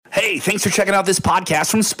Hey, thanks for checking out this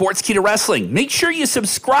podcast from Sportskeeda Wrestling. Make sure you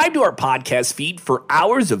subscribe to our podcast feed for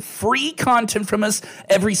hours of free content from us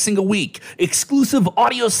every single week. Exclusive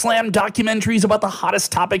audio slam documentaries about the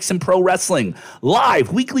hottest topics in pro wrestling.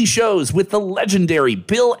 Live weekly shows with the legendary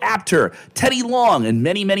Bill Apter, Teddy Long, and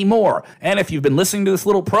many, many more. And if you've been listening to this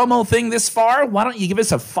little promo thing this far, why don't you give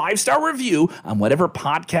us a 5-star review on whatever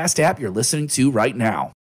podcast app you're listening to right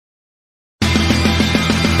now.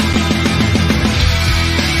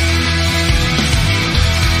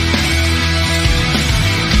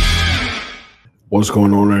 What's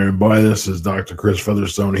going on, everybody? This is Dr. Chris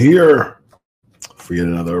Featherstone here for yet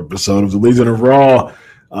another episode of the Legion of Raw.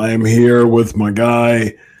 I am here with my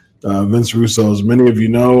guy, Vince Russo. As many of you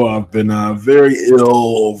know, I've been very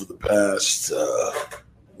ill over the past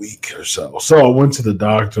week or so. So I went to the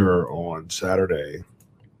doctor on Saturday,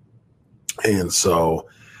 and so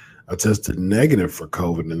I tested negative for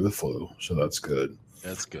COVID and the flu, so that's good.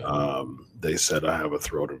 That's good. They said I have a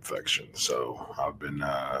throat infection, so I've been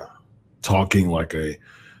talking like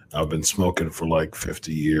I've been smoking for like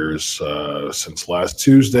 50 years since last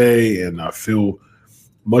Tuesday, and I feel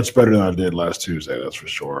much better than I did last Tuesday, that's for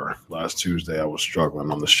sure. Last Tuesday I was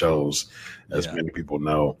struggling on the shows, as many people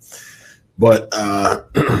know. But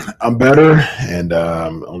I'm better, and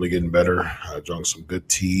I'm only getting better. I drank some good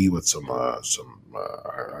tea with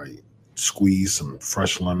I squeezed some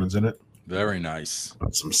fresh lemons in it. Very nice.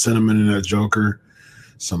 Some cinnamon in that joker,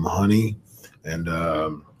 some honey, and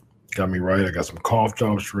got me right. I got some cough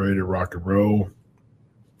drops ready to rock and roll.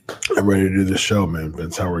 I'm ready to do this show, man.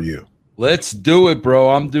 Vince, how are you? Let's do it, bro.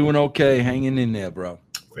 I'm doing okay. Hanging in there, bro.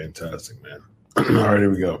 Fantastic, man. All right, here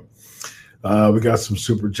we go. We got some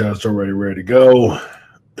super chats already ready to go.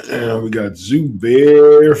 And we got Zoo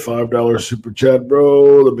Bear, $5 super chat,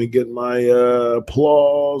 bro. Let me get my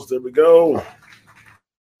applause. There we go.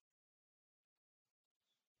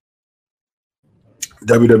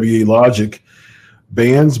 WWE Logic.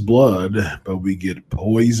 Bans blood, but we get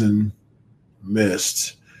poison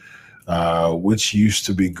mist, which used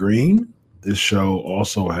to be green. This show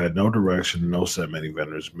also had no direction, no set main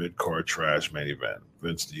eventers, mid-card trash main event.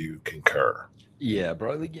 Vince, do you concur? Yeah,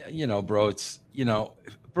 bro. You know, bro, it's, you know,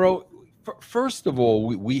 bro, first of all,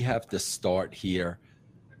 we have to start here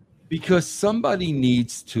because somebody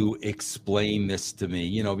needs to explain this to me,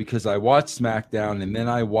 you know, because I watched SmackDown and then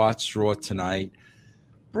I watched Raw tonight.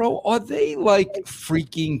 Bro, are they like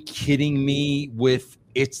freaking kidding me with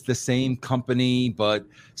it's the same company, but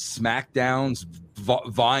SmackDown's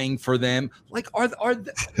vying for them? Like,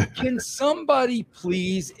 can somebody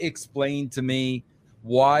please explain to me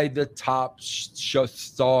why the top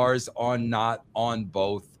stars are not on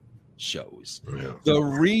both shows? Yeah. The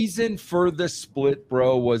reason for the split,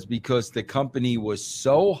 bro, was because the company was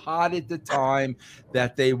so hot at the time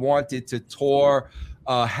that they wanted to tour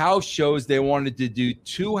house shows. They wanted to do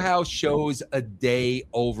 2 house shows a day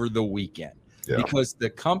over the weekend because the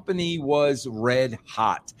company was red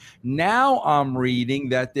hot. Now I'm reading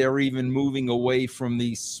that they're even moving away from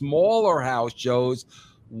these smaller house shows.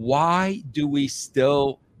 Why do we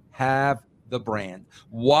still have the brand?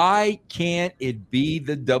 Why can't it be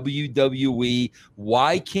the WWE?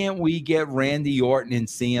 Why can't we get Randy Orton and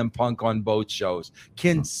CM Punk on both shows?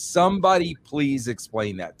 Can somebody please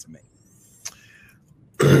explain that to me?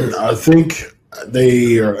 I think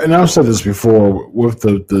they are, and I've said this before with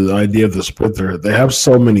the idea of the split there, they have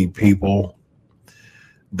so many people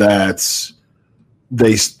that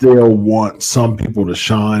they still want some people to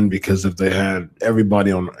shine, because if they had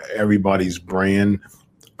everybody on everybody's brand,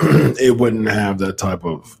 it wouldn't have that type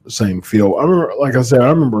of same feel. I remember, like I said,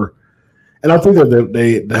 and I think that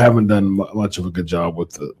they haven't done much of a good job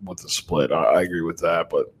with the split. I agree with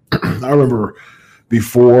that, but I remember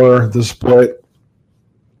before the split,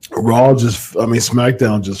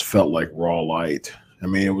 SmackDown just felt like Raw Light. I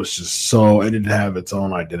mean, it was just it didn't have its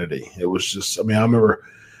own identity. It was just, I remember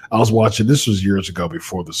I was watching, this was years ago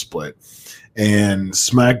before the split, and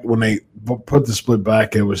when they put the split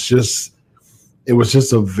back, it was just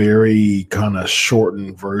a very kind of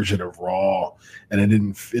shortened version of Raw, and it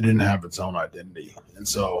didn't have its own identity. And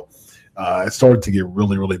so it started to get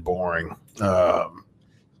really, really boring.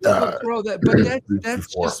 Bro,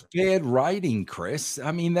 that's just bad writing, Chris.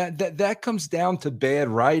 I mean, that comes down to bad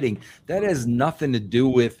writing. That has nothing to do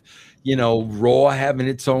with, you know, Raw having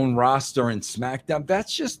its own roster and SmackDown.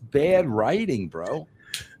 That's just bad writing, bro.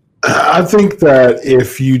 I think that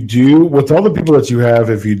if you do, with all the people that you have,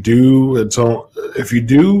 if you do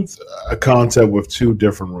a concept with 2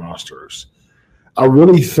 different rosters, I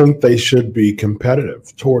really think they should be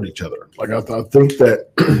competitive toward each other. Like I think that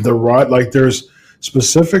there's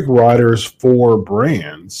specific writers for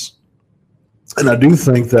brands And I do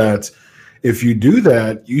think that if you do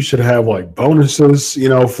that, you should have like bonuses,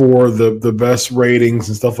 for the best ratings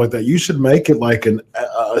and stuff like that. You should make it like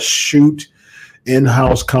a shoot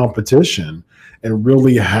in-house competition and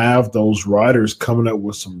really have those writers coming up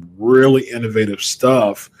with some really innovative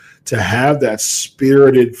stuff to have that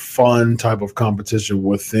spirited, fun type of competition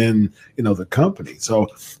within, the company. So,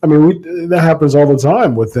 I mean, that happens all the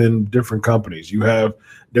time within different companies. You have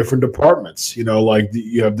different departments, you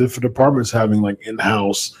have different departments having like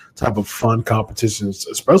in-house type of fun competitions,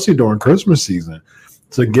 especially during Christmas season,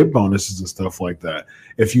 to get bonuses and stuff like that.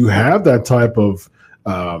 If you have that type of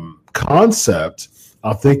concept,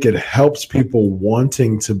 I think it helps people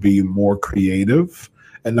wanting to be more creative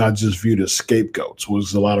and not just viewed as scapegoats,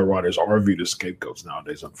 which a lot of writers are viewed as scapegoats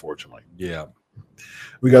nowadays, unfortunately. Yeah.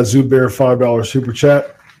 We got Zubair, $5 super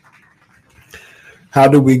chat. How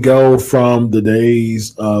do we go from the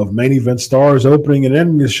days of main event stars opening and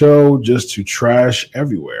ending the show just to trash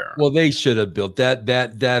everywhere? Well, they should have built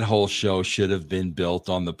that whole show should have been built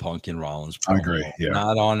on the Punk and Rollins promo, I agree. Yeah.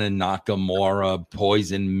 Not on a Nakamura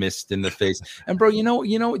poison mist in the face. And bro,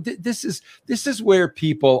 this is where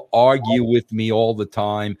people argue with me all the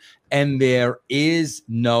time, and there is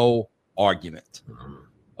no argument.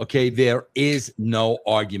 Okay, there is no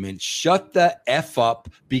argument. Shut the F up,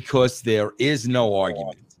 because there is no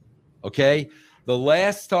argument. Okay? The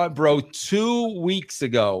last time, bro, 2 weeks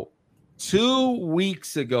ago,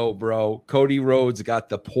 bro, Cody Rhodes got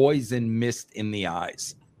the poison mist in the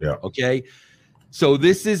eyes. Yeah. Okay? So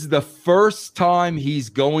this is the first time he's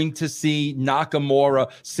going to see Nakamura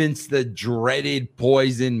since the dreaded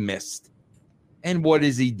poison mist. And what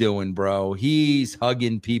is he doing, bro? He's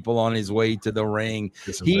hugging people on his way to the ring.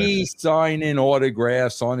 He's signing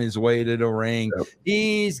autographs on his way to the ring. Yep.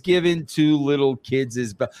 He's giving 2 little kids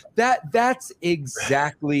his belt. That's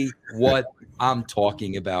exactly what I'm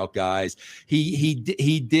talking about, guys. He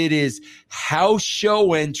did his house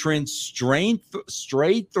show entrance straight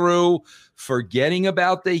through, forgetting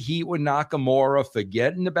about the heat with Nakamura,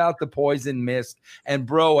 forgetting about the poison mist. And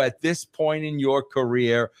bro, at this point in your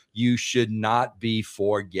career, you should not be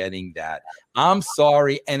forgetting that. I'm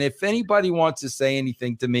sorry. And if anybody wants to say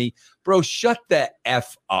anything to me, bro, shut the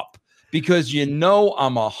F up, because I'm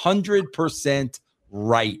 100%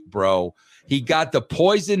 right, bro. He got the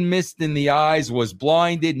poison mist in the eyes, was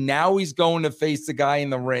blinded. Now he's going to face the guy in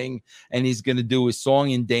the ring, and he's going to do his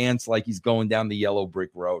song and dance like he's going down the yellow brick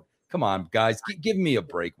road. Come on, guys, give me a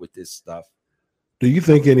break with this stuff. Do you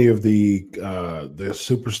think any of the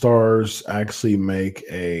superstars actually make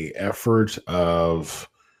a effort of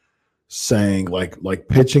saying like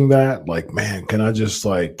pitching that, like, man, can I just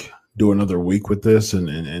like do another week with this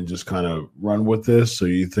and just kind of run with this? So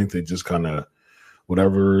you think they just kind of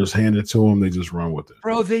whatever is handed to them, they just run with it?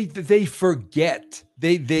 Bro, they forget.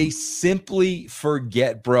 They simply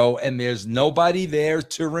forget, bro, and there's nobody there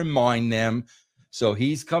to remind them. So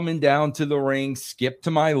he's coming down to the ring, skip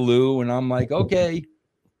to my Lou, and I'm like, okay,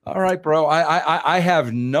 all right, bro. I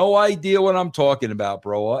have no idea what I'm talking about,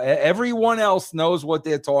 bro. Everyone else knows what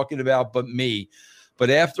they're talking about but me. But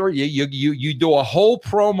after you do a whole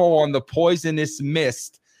promo on the poisonous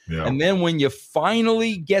mist, yeah. And then when you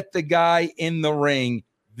finally get the guy in the ring,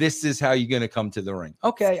 this is how you're going to come to the ring.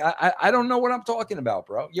 Okay, I don't know what I'm talking about,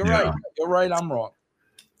 bro. You're right. You're right. I'm wrong.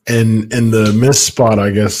 And the mist spot, I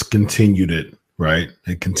guess, continued it. Right,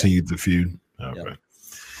 it continued the feud. Okay. Yeah.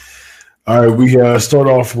 All right, we start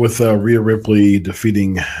off with Rhea Ripley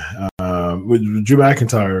defeating with Drew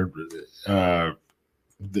McIntyre.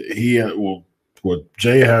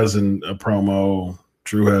 Jay has a promo.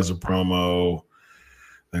 Drew has a promo.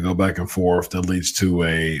 They go back and forth. That leads to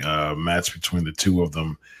a match between the two of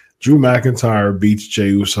them. Drew McIntyre beats Jey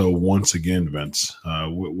Uso once again, Vince.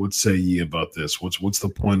 What say ye about this? What's the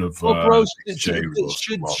point of bro,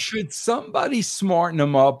 should somebody smarten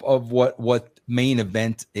him up of what main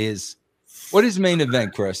event is? What is main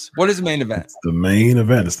event, Chris? What is main event? It's the main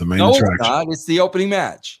event. It's the main attraction. It's not. It's the opening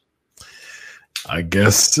match. I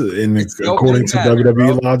guess according to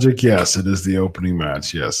WWE logic, yes, it is the opening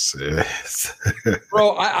match. Yes.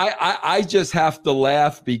 Bro, I just have to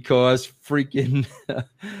laugh because freaking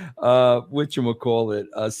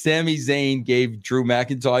whatchamacallit, Sami Zayn gave Drew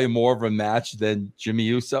McIntyre more of a match than Jimmy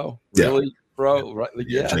Uso. Really, yeah. Bro? Right?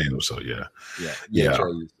 Yeah, Jey Uso, yeah.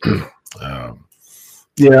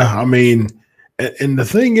 Yeah. I mean, and the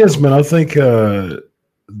thing is, man, I think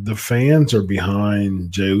the fans are behind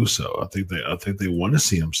Jey Uso. I think they want to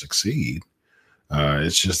see him succeed.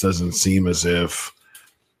 It just doesn't seem as if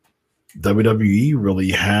WWE really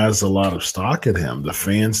has a lot of stock in him. The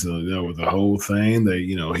fans, with the whole thing,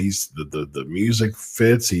 he's the music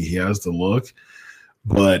fits. He has the look,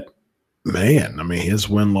 but Man, I mean, his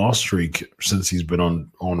win-loss streak since he's been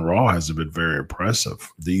on Raw has been very impressive.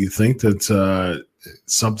 Do you think that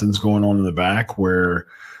something's going on in the back where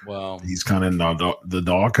he's kind of in the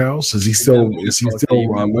doghouse? Is he still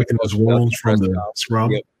licking his wounds from the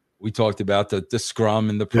scrum? Yep. We talked about the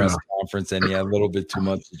scrum in the press conference, and he had a little bit too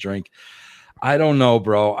much to drink. I don't know,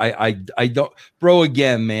 bro. I don't, bro.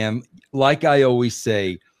 Again, man, like I always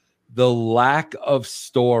say, the lack of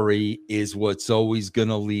story is what's always going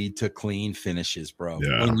to lead to clean finishes, bro.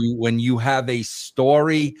 Yeah. When you have a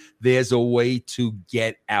story, there's a way to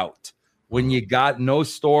get out. When you got no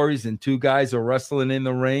stories and two guys are wrestling in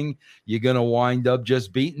the ring, you're going to wind up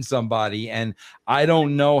just beating somebody. And I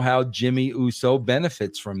don't know how Jimmy Uso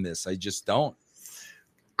benefits from this. I just don't.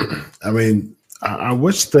 I mean, I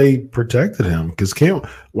wish they protected him because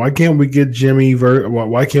why can't we get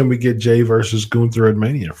why can't we get Jay versus Gunther at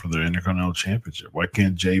Mania for the Intercontinental Championship? Why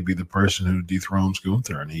can't Jay be the person who dethrones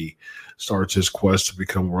Gunther and he starts his quest to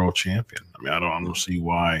become world champion? I mean, I don't see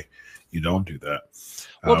why you don't do that.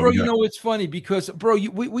 Well, bro, you know, it's funny because, bro,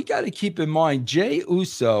 we got to keep in mind Jay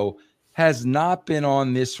Uso has not been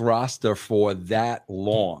on this roster for that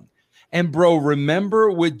long. And, bro,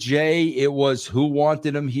 remember with Jay, it was who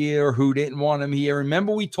wanted him here, who didn't want him here.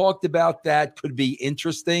 Remember we talked about that could be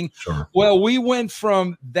interesting? Sure. Well, we went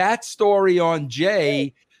from that story on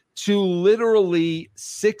Jay to literally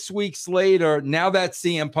 6 weeks later, now that's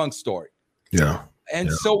CM Punk's story. Yeah.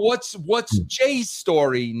 And so what's Jay's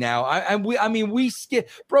story now? I mean, we skip,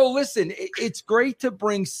 bro. Listen, it's great to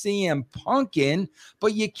bring CM Punk in,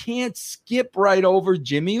 but you can't skip right over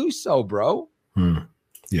Jimmy Uso, bro.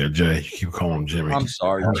 Yeah, Jay, you keep calling him Jimmy. I'm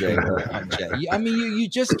sorry, Jay. I'm Jay. I mean, you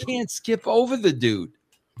just can't skip over the dude.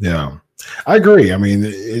 Yeah, I agree. I mean,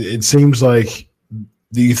 it seems like.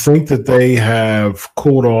 Do you think that they have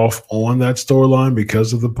cooled off on that storyline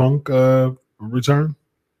because of the Punk return,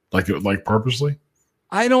 like purposely?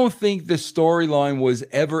 I don't think the storyline was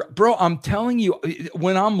ever, bro. I'm telling you,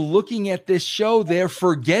 when I'm looking at this show, they're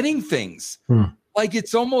forgetting things. Like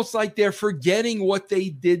it's almost like they're forgetting what they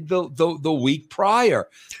did the week prior.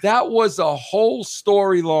 That was a whole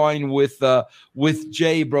storyline with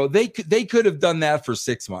Jay, bro. They could have done that for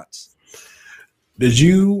 6 months. Did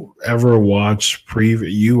you ever watch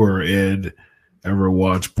you or Ed ever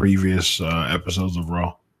watch previous episodes of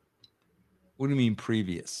Raw? What do you mean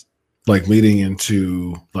previous? Like leading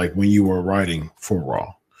into like when you were writing for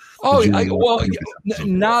Raw. Oh,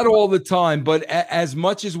 not all the time, but as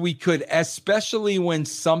much as we could, especially when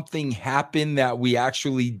something happened that we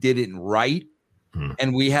actually didn't write,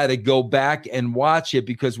 and we had to go back and watch it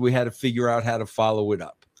because we had to figure out how to follow it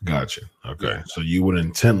up. Gotcha. Okay, yeah. So you would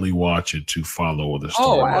intently watch it to follow the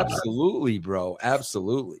story. Oh, absolutely, bro.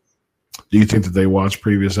 Absolutely. Do you think that they watched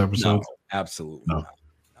previous episodes? No, absolutely. No.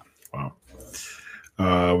 Wow.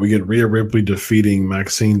 We get Rhea Ripley defeating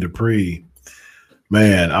Maxine Dupree.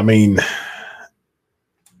 Man, I mean,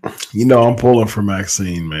 you know, I'm pulling for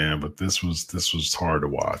Maxine, man, but this was hard to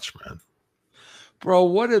watch, man. Bro,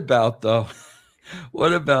 what about though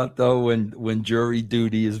when jury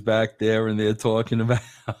duty is back there and they're talking about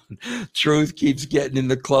Truth keeps getting in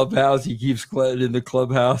the clubhouse, he keeps getting in the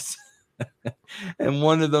clubhouse, and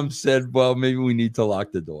one of them said, "Well, maybe we need to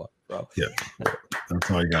lock the door." Bro. Yeah, that's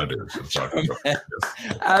all you gotta do.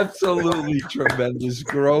 Absolutely tremendous.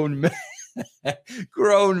 Grown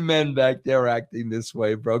men back there acting this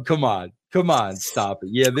way, bro. Come on, stop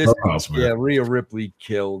it. Yeah, Rhea Ripley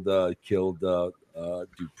killed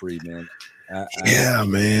Dupree, man. Yeah,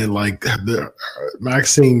 man. Like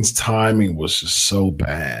Maxine's timing was just so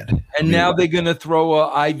bad. And now they're gonna throw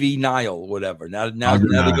Ivy Nile, whatever. Now they're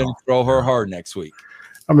gonna throw her hard next week.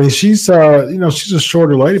 I mean, she's she's a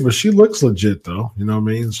shorter lady, but she looks legit though. You know what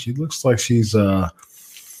I mean? She looks like she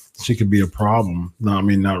could be a problem. No, I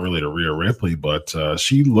mean, not really to Rhea Ripley, but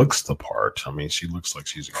she looks the part. I mean, she looks like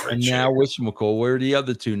she's a great And now, whatchamacall, where are the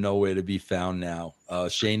other two nowhere to be found now?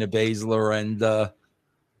 Shayna Baszler and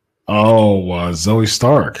Zoe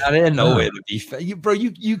Stark. I didn't know where to be found. Bro,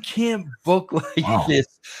 you can't book like this.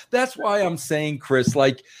 That's why I'm saying, Chris,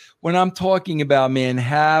 like when I'm talking about, man,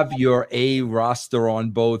 have your A roster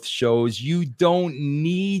on both shows. You don't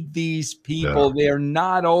need these people. Yeah. They're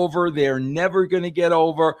not over. They're never going to get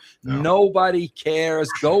over. Yeah. Nobody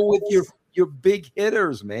cares. Go with your big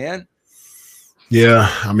hitters, man. Yeah,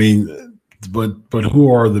 I mean, but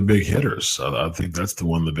who are the big hitters? I think that's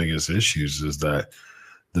one of the biggest issues is that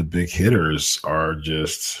the big hitters are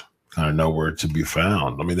just kind of nowhere to be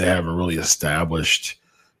found. I mean, they haven't really established,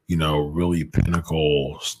 really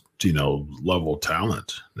pinnacle level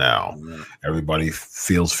talent now. Mm-hmm. Everybody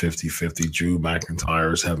feels 50-50. Drew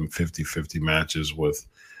McIntyre's having 50-50 matches with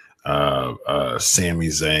Sami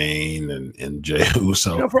Zayn and Jey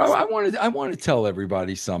Uso. You know, bro, I want to tell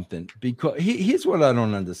everybody something, because here's what I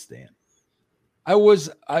don't understand.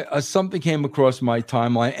 Something came across my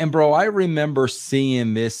timeline, and bro, I remember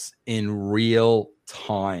seeing this in real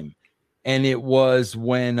time, and it was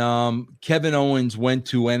when Kevin Owens went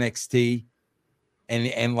to NXT,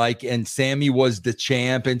 and Sammy was the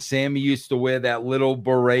champ, and Sammy used to wear that little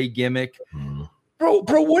beret gimmick. Mm.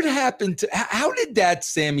 Bro, what happened to? How did that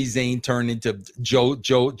Sami Zayn turn into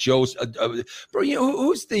Joe's? Bro, you know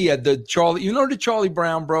who's the Charlie? You know the Charlie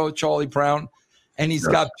Brown, bro, Charlie Brown, and he's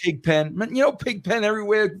got Pigpen. You know Pigpen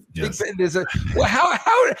everywhere. Yes. Pigpen. There's a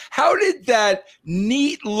how did that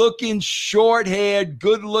neat looking, short haired,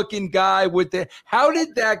 good looking guy with the how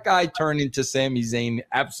did that guy turn into Sami Zayn?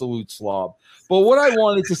 Absolute slob. But what I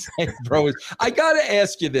wanted to say, bro, is I gotta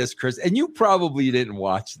ask you this, Chris, and you probably didn't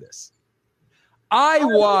watch this. I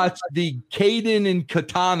watched the Caden and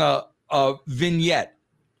Katana vignette.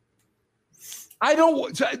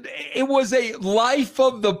 It was a life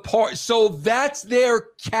of the part. So that's their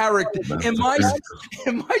character. Am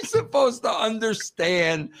I supposed to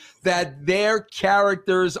understand that their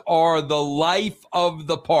characters are the life of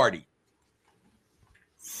the party?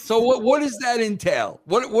 So what does that entail?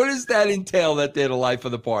 What does that entail that they're the life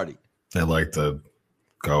of the party? They like to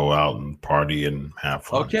go out and party and have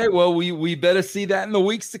fun. Okay, well, we better see that in the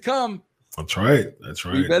weeks to come. That's right.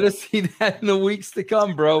 We better see that in the weeks to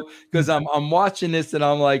come, bro, because I'm watching this and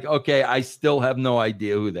I'm like, okay, I still have no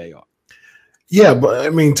idea who they are. Yeah, but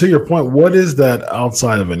I mean, to your point, what is that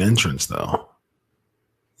outside of an entrance, though?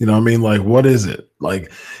 You know what I mean? Like, what is it?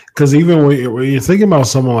 Like, because even when you're thinking about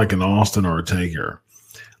someone like an Austin or a Taker,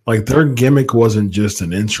 like their gimmick wasn't just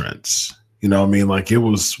an entrance. You know what I mean? Like it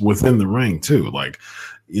was within the ring too. Like,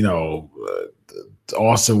 you know,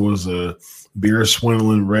 Austin was a beer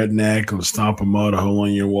swindling redneck who would stomp a mud a hole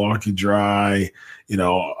in your walk you dry. You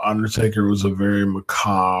know, Undertaker was a very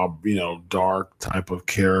macabre, you know, dark type of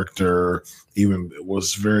character. Even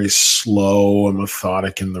was very slow and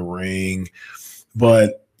methodic in the ring.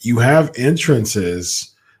 But you have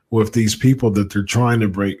entrances with these people that they're trying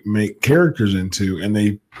to make characters into, and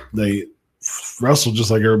they wrestle just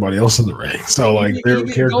like everybody else in the ring. So like their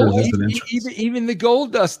characters is an entrance. Even the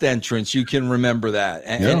Goldust entrance, you can remember that,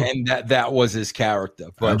 and that was his character.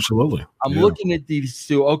 But absolutely, I'm looking at these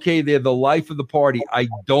two. Okay, they're the life of the party. I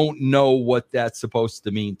don't know what that's supposed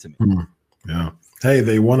to mean to me. Yeah. Hey,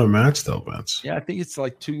 they won a match though, Vince. Yeah, I think it's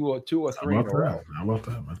like two or three. How about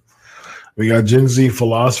that, man? We got Gen Z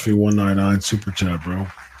Philosophy 199 super chat, bro.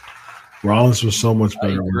 Rollins was so much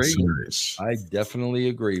better in the series. I definitely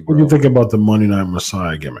agree, bro. What do you think about the Monday Night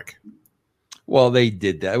Messiah gimmick? Well, they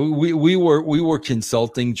did that. We were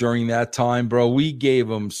consulting during that time, bro. We gave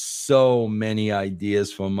them so many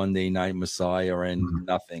ideas for Monday Night Messiah and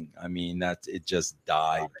nothing. I mean, it just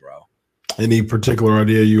died, bro. Any particular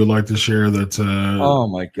idea you would like to share that? Oh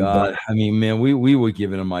my God! I mean, man, we were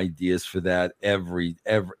giving them ideas for that every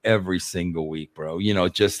single week, bro. You know,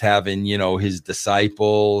 just having his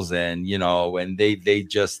disciples, and and they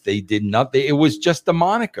did nothing. It was just a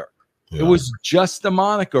moniker. Yeah. It was just a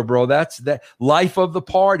moniker, bro. That's the life of the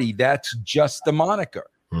party. That's just a moniker.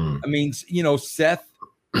 I mean, Seth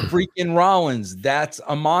freaking Rollins, that's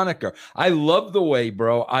a moniker. I love the way,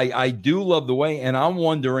 bro. I do love the way, and I'm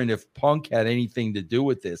wondering if Punk had anything to do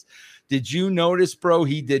with this. Did you notice, bro,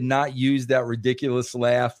 he did not use that ridiculous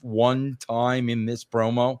laugh one time in this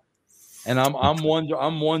promo? And I'm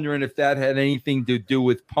wondering if that had anything to do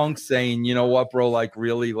with Punk saying, you know what, bro, like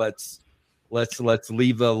really let's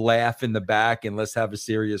leave the laugh in the back and let's have a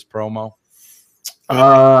serious promo.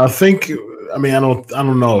 I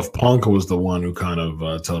don't know if Punk was the one who kind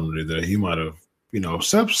of told him to do that. He might have,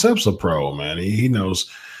 Sep's a pro, man. He knows,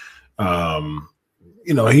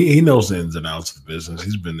 he knows the ins and outs of the business.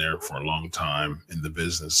 He's been there for a long time in the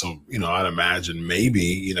business. So, I'd imagine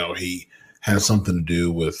maybe, he has something to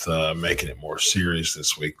do with making it more serious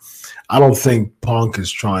this week. I don't think Punk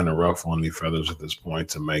is trying to ruffle any feathers at this point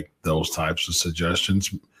to make those types of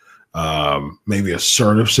suggestions. Maybe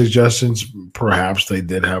assertive suggestions. Perhaps they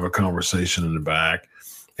did have a conversation in the back,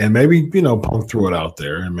 and maybe Punk threw it out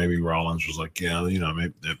there, and maybe Rollins was like, yeah,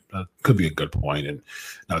 maybe that could be a good point, and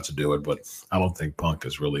not to do it. But I don't think Punk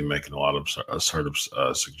is really making a lot of assertive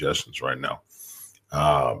suggestions right now.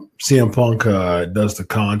 CM Punk does the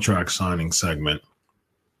contract signing segment,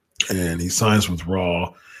 and he signs with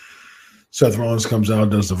Raw. Seth Rollins comes out,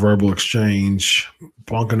 does the verbal exchange.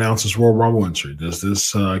 Punk announces Royal Rumble entry. Does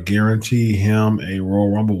this guarantee him a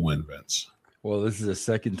Royal Rumble win, Vince? Well, this is the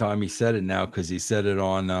second time he said it now, because he said it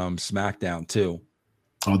on SmackDown too.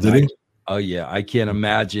 Oh, did he? Oh yeah, I can't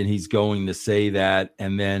imagine he's going to say that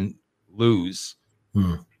and then lose.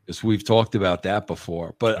 Because we've talked about that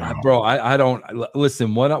before. But bro, I don't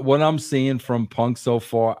listen. What I'm seeing from Punk so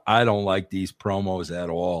far, I don't like these promos at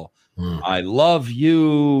all. I love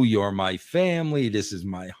you. You're my family. This is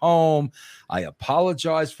my home. I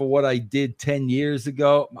apologize for what I did 10 years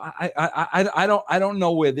ago. I don't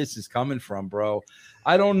know where this is coming from, bro.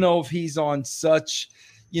 I don't know if he's on such,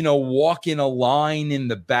 walking a line in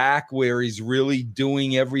the back where he's really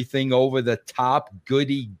doing everything over the top,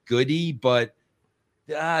 goody, but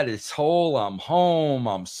this whole I'm home,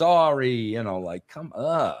 I'm sorry, come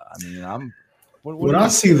on. I mean, when I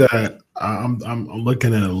see that, I'm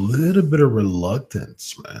looking at a little bit of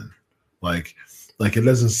reluctance, man. Like it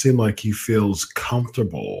doesn't seem like he feels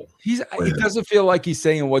comfortable. It doesn't feel like he's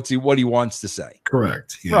saying what he wants to say.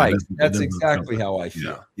 Correct. Yeah, right. That's exactly how I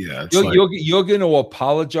feel. Yeah. You're going to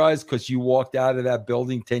apologize because you walked out of that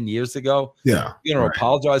building 10 years ago. Yeah. You're going to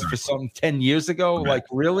apologize for something 10 years ago. Right. Like,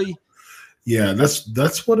 really? Yeah,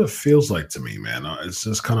 that's what it feels like to me, man. It's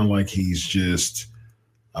just kind of like he's just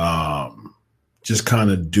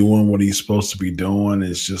kind of doing what he's supposed to be doing.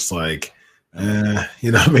 It's just like,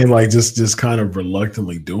 you know what I mean? Like just kind of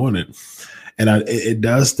reluctantly doing it. And it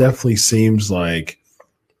does definitely seems like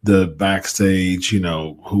the backstage,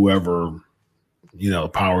 whoever,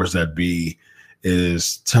 powers that be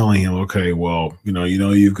is telling him, okay, well,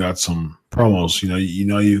 you've got some promos,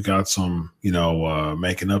 you've got some,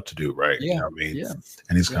 making up to do, right? Yeah. You know what I mean? Yeah.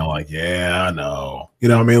 And he's kind of like, yeah, I know. You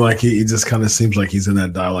know what I mean? Like he just kind of seems like he's in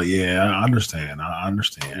that dialogue. Yeah, I understand.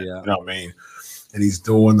 Yeah. You know what I mean? And he's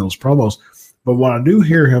doing those promos. But when I do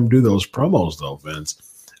hear him do those promos, though,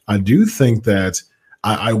 Vince, I do think that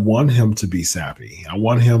I want him to be sappy. I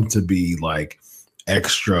want him to be like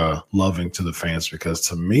extra loving to the fans, because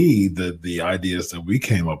to me, the ideas that we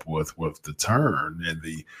came up with the turn and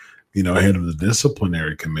the, head of the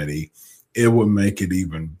disciplinary committee, it would make it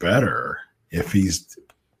even better if he's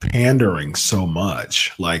pandering so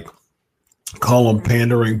much, like call him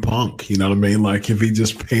pandering Punk, you know what I mean? Like if he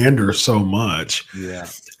just panders so much, yeah,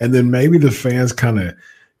 and then maybe the fans kind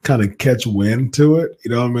of catch wind to it,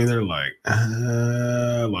 you know what I mean? They're like,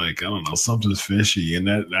 I don't know, something's fishy, and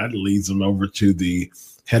that leads them over to the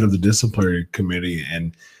head of the disciplinary committee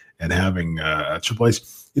and having Triple H.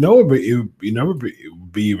 It would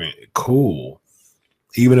be even cool,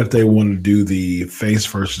 even if they want to do the face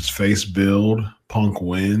versus face build. Punk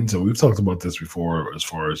wins, and we've talked about this before as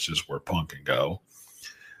far as just where Punk can go.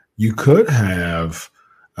 You could have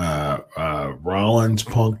Rollins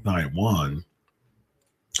Punk night one,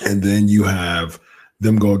 and then you have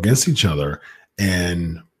them go against each other,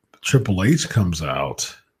 and Triple H comes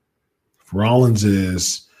out. Rollins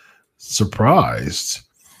is surprised,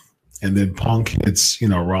 and then Punk hits,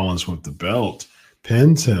 Rollins with the belt,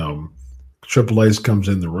 pins him. Triple H comes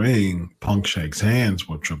in the ring. Punk shakes hands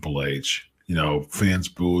with Triple H. Fans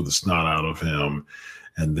boo the snot out of him,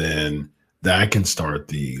 and then that can start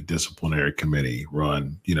the disciplinary committee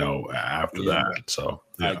run, after that. So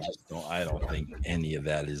I don't think any of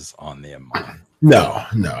that is on their mind. No,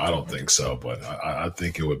 I don't think so. But I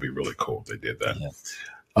think it would be really cool if they did that.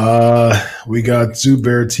 Yeah. We got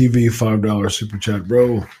Zubair TV $5 super chat,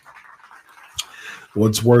 bro.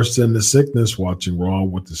 What's worse than the sickness? Watching Raw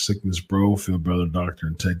with the sickness, bro. Feel better, doctor,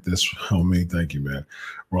 and take this on me. Thank you, man.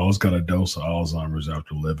 Raw's got a dose of Alzheimer's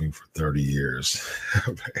after living for 30 years.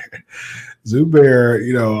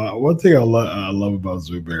 Zubair, one thing I love about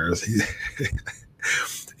Zubair is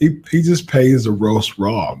he just pays to roast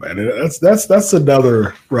Raw, man. And that's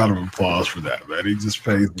another round of applause for that, man. He just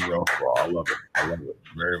pays to roast Raw. I love it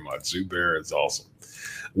very much. Zubair is awesome.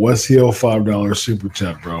 West Hill $5 super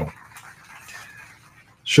chat, bro.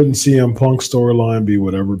 Shouldn't CM Punk storyline be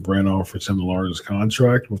whatever brand offers him the largest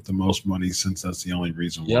contract with the most money, since that's the only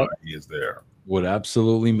reason why he is there? Would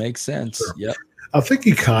absolutely make sense. Sure. Yep. I think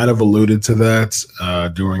he kind of alluded to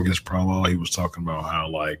that during his promo. He was talking about how,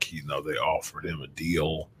 they offered him a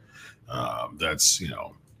deal that's,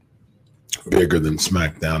 bigger than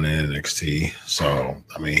SmackDown and NXT. So,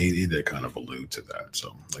 I mean, he did kind of allude to that.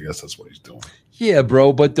 So, I guess that's what he's doing. Yeah,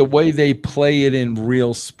 bro. But the way they play it in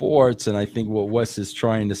real sports, and I think what Wes is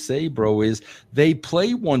trying to say, bro, is they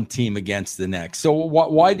play one team against the next. So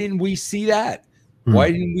why didn't we see that? Why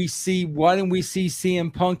didn't we see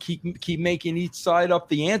CM Punk keep making each side up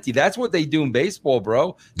the ante? That's what they do in baseball,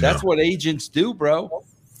 bro. That's what agents do, bro.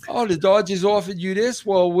 Oh, the Dodgers offered you this.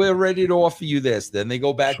 Well, we're ready to offer you this. Then they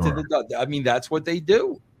go back to the Dodgers. I mean, that's what they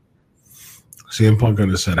do. CM Punk could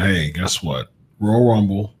have said, hey, guess what? Royal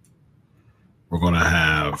Rumble, we're going to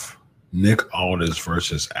have Nick Aldis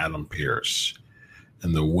versus Adam Pearce.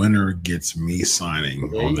 and the winner gets me signing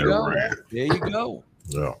on their brand. There you go.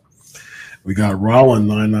 Yeah. We got Rollin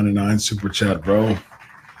 999 super chat, bro.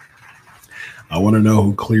 I want to know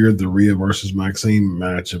who cleared the Rhea versus Maxine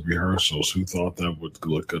match at rehearsals. Who thought that would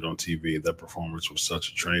look good on TV? That performance was such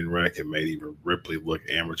a train wreck. It made even Ripley look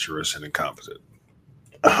amateurish and incompetent.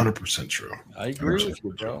 100% true. I agree with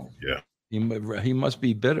you, bro. Yeah. He must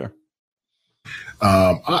be bitter.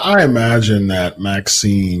 I imagine that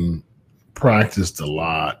Maxine practiced a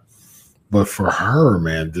lot, but for her,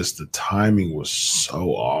 man, the timing was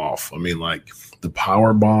so off. I mean, like the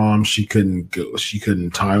power bomb, she couldn't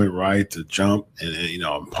time it right to jump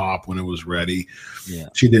and pop when it was ready. Yeah,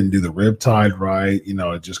 she didn't do the riptide right.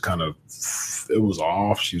 It just kind of it was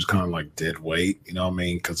off. She was kind of like dead weight. You know what I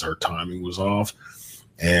mean? Because her timing was off.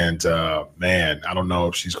 And man, I don't know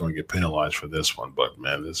if she's going to get penalized for this one, but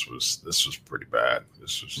man, this was pretty bad.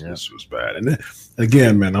 This was bad. And then,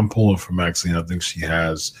 again, man, I'm pulling for Maxine. I think she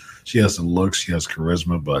has the look, she has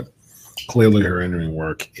charisma, but clearly her in-ring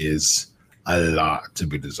work is a lot to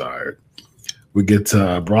be desired. We get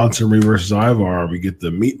Bronson Reed versus Ivar. We get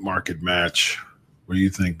the meat market match. What do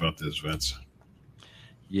you think about this, Vince?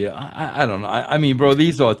 Yeah, I don't know. I mean, bro,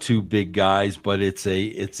 these are two big guys, but it's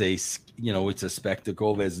a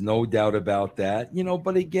spectacle. There's no doubt about that.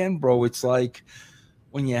 But again, bro, it's like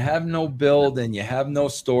when you have no build and you have no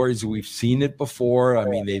stories. We've seen it before. I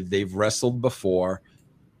mean, they've wrestled before.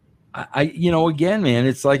 Again, man,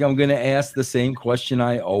 it's like I'm going to ask the same question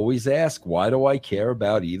I always ask. Why do I care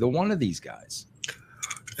about either one of these guys?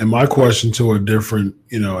 And my question to a different,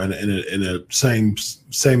 in a same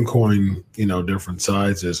coin, different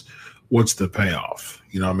sides is, what's the payoff?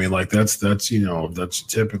 I mean, like that's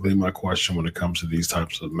typically my question when it comes to these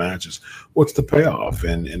types of matches. What's the payoff?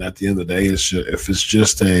 And at the end of the day, if it's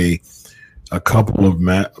just a couple of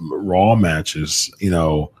Raw matches,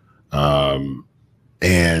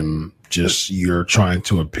 and just you're trying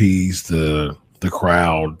to appease the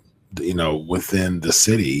crowd, within the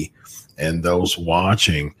city and those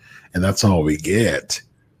watching, and that's all we get.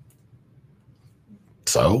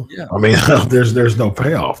 So, yeah. I mean, there's no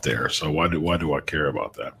payoff there. So why do I care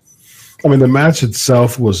about that? I mean, the match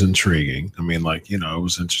itself was intriguing. I mean, like, it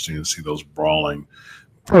was interesting to see those brawling,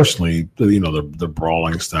 personally, the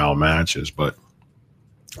brawling style matches. But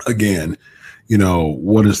again,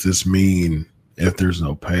 what does this mean if there's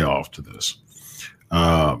no payoff to this?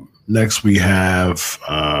 Next, we have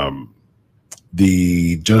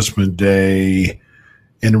the Judgment Day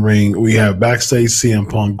in ring. We have backstage CM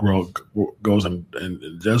Punk goes in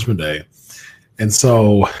Judgment Day. And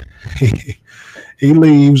so he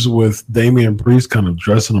leaves with Damian Priest kind of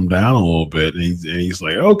dressing him down a little bit. And he's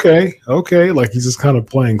like, okay. Like he's just kind of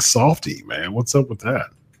playing softy, man. What's up with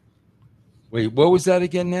that? Wait, what was that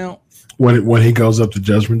again now? When he goes up to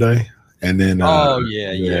Judgment Day. And then,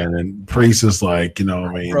 yeah. And then Priest is like,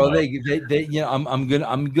 I mean, bro,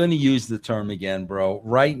 I'm gonna use the term again, bro.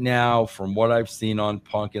 Right now, from what I've seen on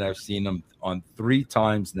Punk, and I've seen him on 3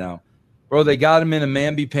 times now, bro. They got him in a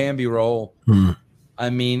mamby-pamby role.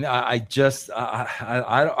 I mean,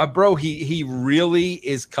 bro, he really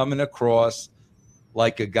is coming across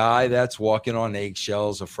like a guy that's walking on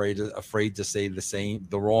eggshells, afraid to say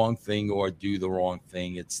the wrong thing or do the wrong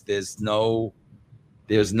thing.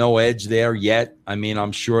 There's no edge there yet. I mean,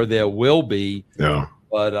 I'm sure there will be. Yeah.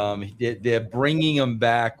 But they're bringing him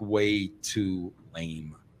back way too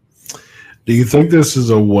lame. Do you think this is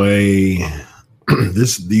a way? Do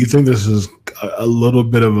you think this is a little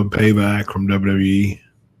bit of a payback from WWE?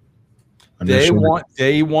 They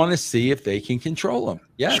want to see if they can control him.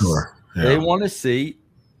 Yes. Sure. Yeah. They want to see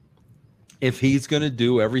if he's going to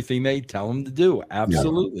do everything they tell him to do.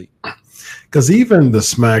 Absolutely. Because even the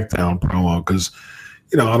SmackDown promo, because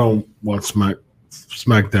I don't watch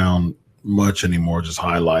SmackDown much anymore, just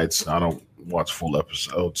highlights. I don't watch full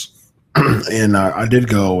episodes. And I did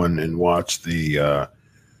go and watch the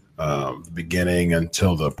beginning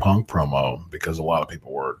until the Punk promo because a lot of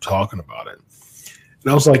people were talking about it.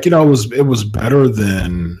 And I was like, it was better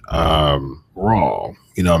than Raw.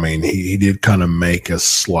 I mean, he did kind of make a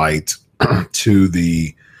slight to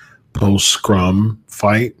the post-scrum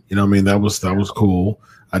fight. I mean, that was cool.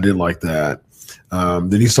 I did like that.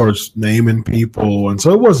 Then he starts naming people, and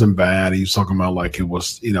so it wasn't bad. He was talking about like it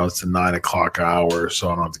was, it's a 9 o'clock hour, so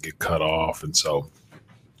I don't have to get cut off, and so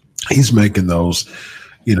he's making those,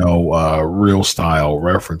 real style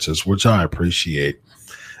references, which I appreciate.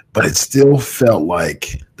 but it still felt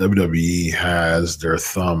like WWE has their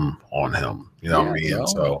thumb on him. You know what I mean? Bro.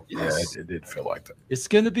 So Yes. it did feel like that. It's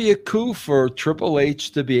going to be a coup for Triple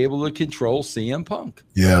H to be able to control CM Punk.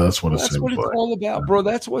 Yeah, that's what it That's seems what it's like. all about, bro.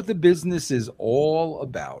 That's what the business is all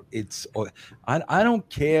about. I don't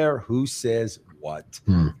care who says what.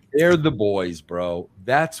 They're the boys, bro.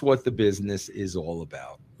 That's what the business is all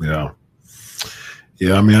about. Yeah.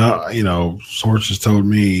 Yeah, I mean, sources told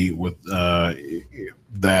me with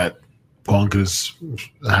that Punk is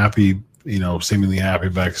happy, seemingly happy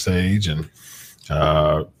backstage, and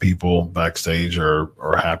people backstage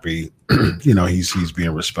are happy. He's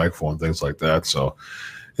being respectful and things like that. So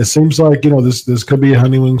it seems like this could be a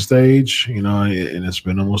honeymoon stage, and it's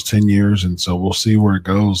been almost 10 years, and so we'll see where it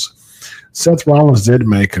goes. Seth Rollins did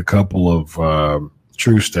make a couple of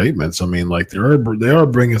true statements. I mean, like they are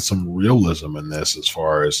bringing some realism in this, as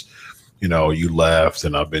far as you left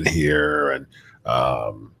and I've been here, and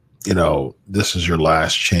this is your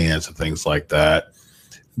last chance and things like that.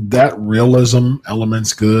 That realism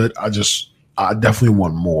element's good. I definitely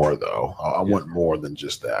want more, though. I want more than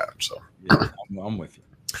just that. So yeah, I'm with you.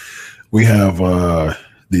 We have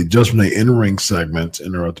the Judgment Day in-ring segment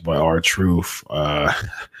interrupted by R-Truth.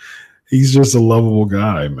 He's just a lovable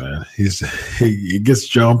guy, man. He gets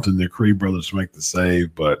jumped and the Creed brothers make the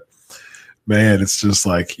save, but man, it's just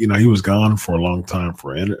like, he was gone for a long time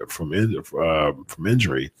from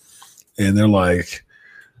injury, and they're like,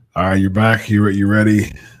 all right, you're back. You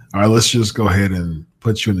ready? All right, let's just go ahead and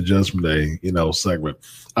put you in the Judgment Day, segment.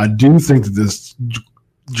 I do think that this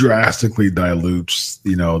drastically dilutes,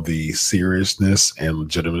 the seriousness and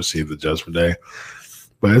legitimacy of the Judgment Day,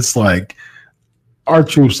 but it's like,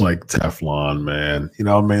 R-Truth's like Teflon, man. You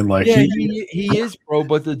know what I mean? Like he is, bro,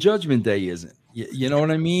 but the Judgment Day isn't. You know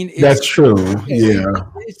what I mean? That's true. Yeah.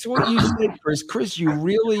 It's what you said, Chris. Chris, you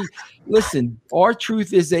really listen.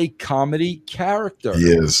 R-Truth is a comedy character. He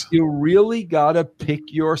is. You really gotta pick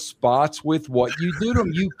your spots with what you do to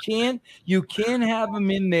him. You can't have him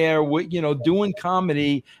in there with doing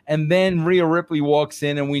comedy, and then Rhea Ripley walks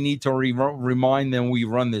in and we need to remind them we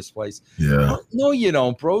run this place. Yeah. No, you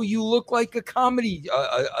don't, bro. You look like a comedy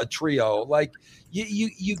a trio. Like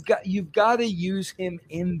you've got to use him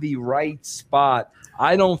in the right spot.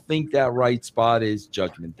 I don't think that right spot is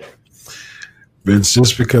Judgment Day. Vince,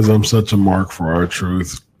 just because I'm such a mark for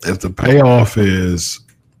R-Truth, if the payoff is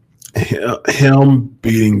him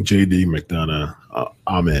beating JD McDonough,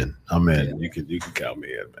 I'm in. Yeah. You can count me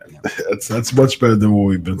in, man. Yeah. That's much better than what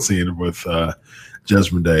we've been seeing with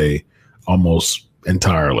Judgment Day almost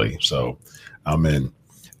entirely. So I'm in.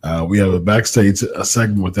 We have a backstage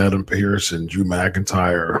segment with Adam Pearce and Drew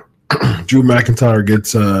McIntyre. Drew McIntyre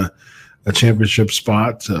gets a championship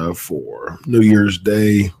spot for New Year's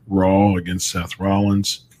Day Raw against Seth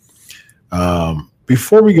Rollins.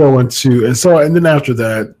 Before we go into and then after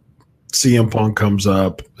that, CM Punk comes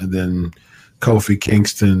up, and then Kofi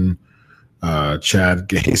Kingston,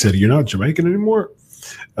 Chad. He said, "You're not Jamaican anymore."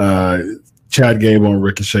 Chad Gable and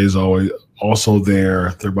Ricochet's also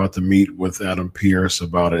there. They're about to meet with Adam Pearce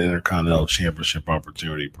about an Intercontinental Championship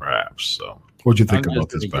opportunity, perhaps. So, what'd you think about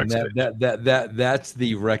this backstage? That's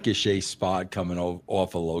the Ricochet spot coming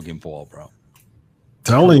off of Logan Paul, bro.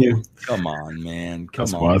 Telling you. Come on, man.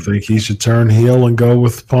 That's why I think he should turn heel and go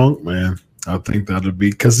with Punk, man. I think that'd be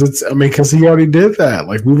because he already did that.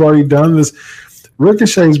 Like, we've already done this.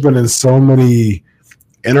 Ricochet's been in so many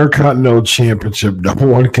Intercontinental Championship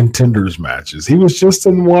 #1 contenders matches. He was just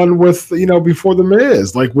in one with, before The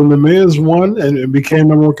Miz. Like, when The Miz won and became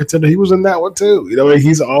 #1 contender, he was in that one too.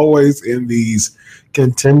 He's always in these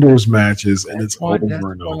contenders matches, and it's over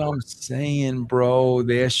and over. What I'm saying, bro.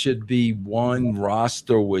 There should be one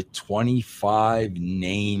roster with 25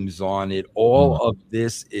 names on it. All of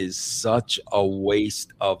this is such a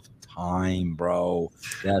waste of time, bro.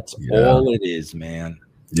 That's all it is, man.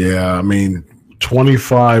 Yeah, I mean,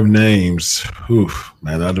 25 names. Oof,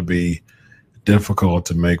 man, that'd be difficult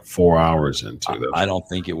to make 4 hours into. I don't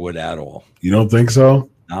think it would at all. You don't think so?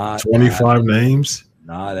 Not 25 names?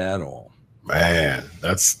 Not at all. Man,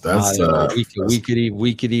 that's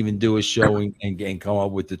we could even do a show and come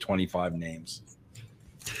up with the 25 names.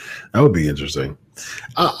 That would be interesting.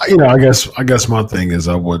 I guess my thing is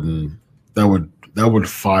that would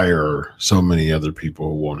fire so many other people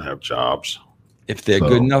who won't have jobs. If they're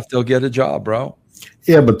good enough, they'll get a job, bro.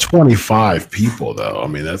 Yeah, but 25 people though. I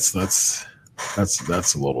mean, that's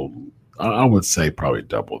a little. I would say probably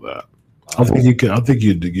double that. I think you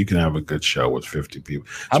can have a good show with 50 people.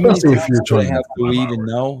 How many talents do they have?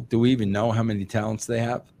 Do we even know how many talents they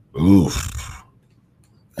have? Oof.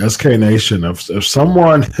 SK Nation. If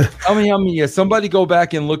someone, Tell me how many. Yeah, somebody go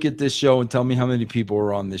back and look at this show and tell me how many people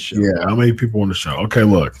were on this show. yeah, how many people on the show? Okay,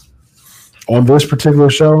 look, on this particular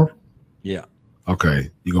show. Yeah. Okay,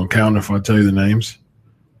 you gonna count if I tell you the names?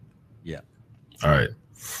 Yeah. All right,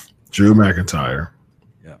 Drew McIntyre.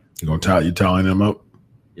 Yeah. You gonna tally? You tallying them up?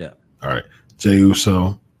 Yeah. All right, Jey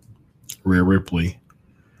Uso, Rhea Ripley,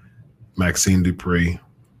 Maxine Dupree,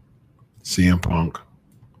 CM Punk,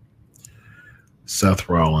 Seth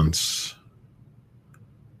Rollins,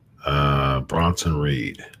 Bronson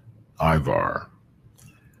Reed, Ivar,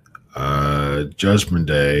 Judgment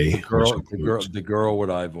Day. The girl with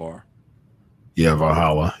Ivar. Yeah,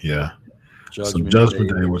 Valhalla. Yeah. Judgment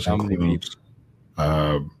Day, which includes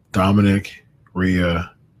Dominic,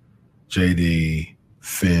 Rhea, JD,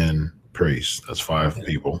 Finn, Priest. That's 5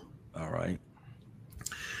 people. All right.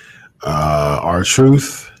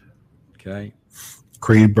 R-Truth. Okay.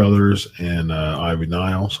 Creed Brothers and Ivy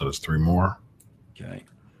Nile. So that's 3 more. Okay.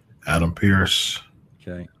 Adam Pearce.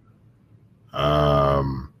 Okay.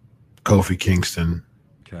 Kofi Kingston.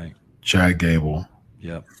 Okay. Chad Gable.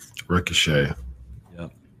 Yep. Ricochet.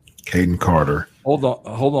 Yep. Caden Carter. Hold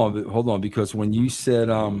on, because when you said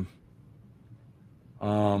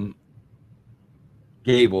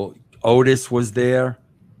Gable, Otis was there,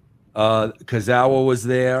 Kazawa was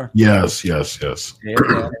there. Yes. Yeah,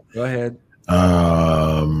 go ahead.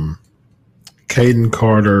 Caden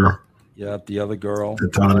Carter. Yep, the other girl.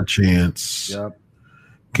 Katana Chance. Yep.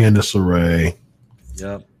 Candice LeRae.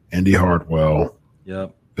 Yep. Andy Hartwell.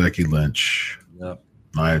 Yep. Becky Lynch. Yep.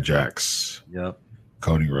 Nia Jax. Yep.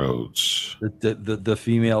 Cody Rhodes. The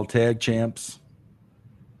female tag champs.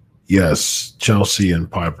 Yes, Chelsea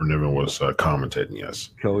and Piper Niven was commentating. Yes,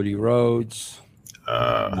 Cody Rhodes.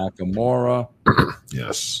 Nakamura.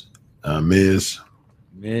 Yes, Miz.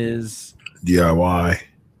 DIY.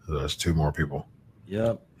 So that's 2 more people.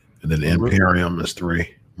 Yep. And then Imperium is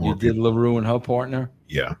 3 more. You did LaRue and her partner.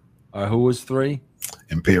 Yeah. Who was 3?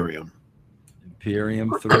 Imperium 3.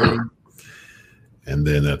 And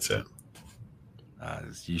then that's it.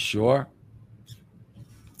 You sure?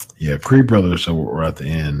 Yeah, Creed Brothers were at the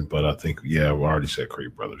end, but I think, yeah, we already said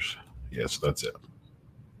Creed Brothers. Yeah, so that's it.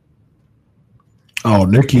 Oh,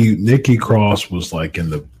 Nikki Cross was like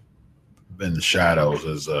in the shadows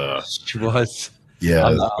as She was. Yeah,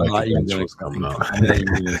 I'm not even going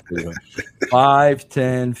to 5,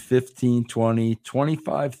 10, 15, 20,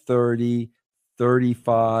 25, 30,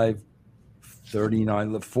 35,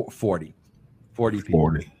 39, 40. 40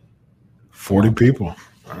 people. 40 people.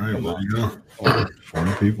 All right, there you go.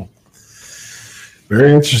 40 people.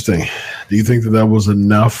 Very interesting. Do you think that was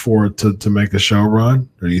enough for it to make a show run?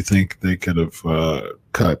 Or do you think they could have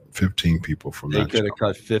cut 15 people from that show? They could have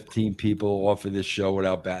cut 15 people off of this show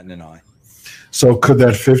without batting an eye. So could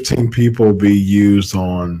that 15 people be used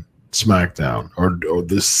on SmackDown? Or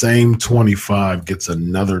the same 25 gets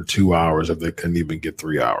another 2 hours if they couldn't even get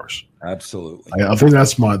 3 hours? Absolutely. I think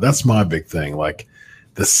that's my big thing. Like,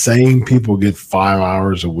 the same people get 5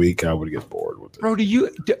 hours a week, I would get bored with it. Bro,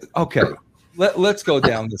 okay. Let's go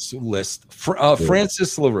down this list.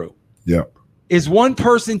 Francis LaRue. Yeah. Is one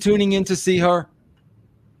person tuning in to see her?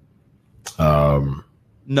 No.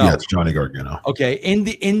 Yeah, it's Johnny Gargano. Okay.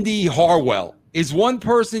 Indy Harwell. Is one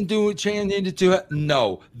person tuning in to her?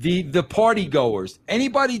 No. The party goers.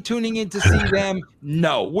 Anybody tuning in to see them?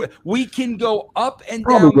 No. We can go up and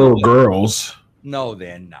Probably down. little girls. No,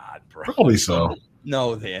 they're not, bro. Probably so.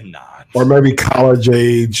 No, they're not. Or maybe college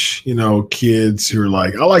age, kids who are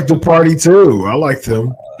like, I like to party too. I like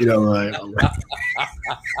them. Like,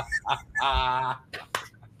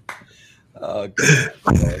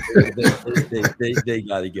 they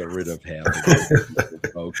got to get rid of him.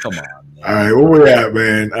 Oh, come on, man. All right, where we at,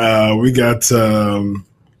 man? We got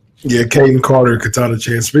Caden Carter, Katana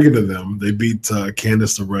Chance. Speaking of them, they beat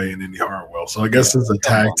Candice LeRae and Indy Hartwell. So I guess it's a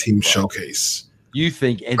tag team showcase. You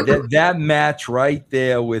think and that match right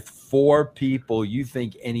there with 4 people, you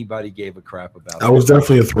think anybody gave a crap about that? Was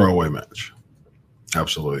definitely a throwaway match.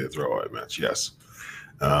 Absolutely a throwaway match, yes.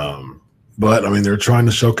 But, I mean, they're trying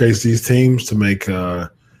to showcase these teams to make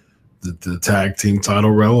the tag team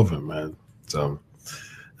title relevant, man. So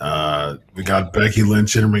we got Becky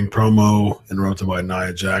Lynch in-ring promo interrupted by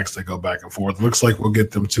Nia Jax. They go back and forth. Looks like we'll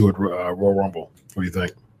get them to at Royal Rumble. What do you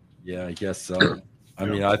think? Yeah, I guess so. I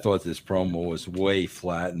mean, I thought this promo was way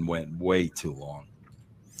flat and went way too long.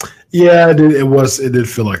 Yeah, it did. It did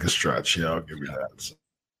feel like a stretch. Yeah, I'll give you that. So.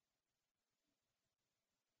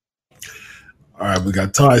 All right, we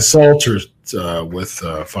got Ty Salter with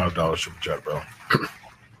 $5 super chat, bro.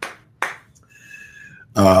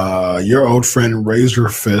 Your old friend Razor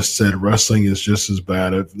Fist said wrestling is just as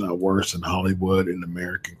bad, if not worse, in Hollywood and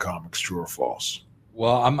American comics. True or false?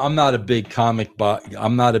 Well, I'm not a big comic, but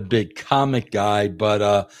I'm not a big comic guy,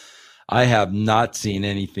 but I have not seen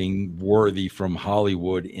anything worthy from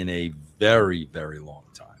Hollywood in a very, very long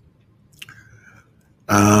time.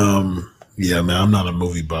 Yeah, man, I'm not a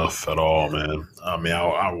movie buff at all, man. I mean,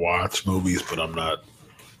 I watch movies, but I'm not.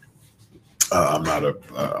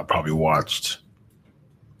 I probably watched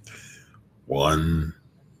one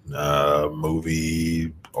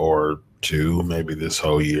movie or two, maybe this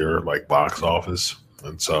whole year, like box office,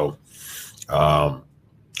 and so I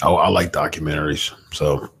like documentaries.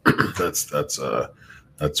 So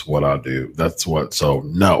that's what I do. That's what. So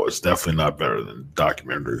no, it's definitely not better than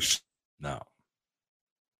documentaries. No.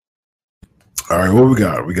 All right, what we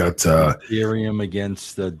got? We got Ethereum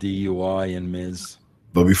against the DUI and Miz.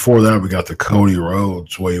 But before that, we got the Cody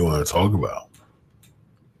Rhodes. What do you want to talk about?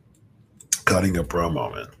 Cutting a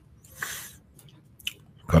promo, man.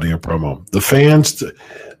 Cutting a promo. The fans.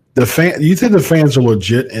 You think the fans are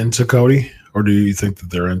legit into Cody, or do you think that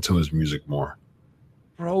they're into his music more?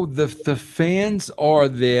 Bro, the fans are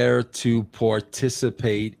there to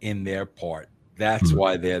participate in their part. That's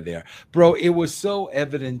why they're there. Bro, it was so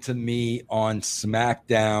evident to me on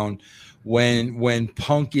SmackDown when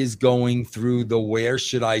Punk is going through the where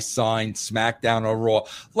should I sign SmackDown or Raw.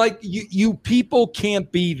 Like, you people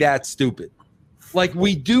can't be that stupid. Like,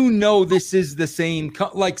 we do know this is the same.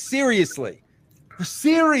 Like, seriously,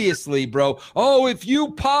 bro. Oh, if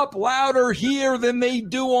you pop louder here than they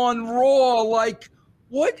do on Raw, like,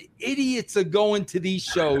 what idiots are going to these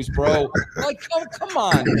shows, bro? Like, come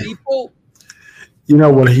on, people. You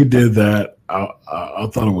know, when he did that, I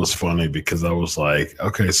thought it was funny because I was like,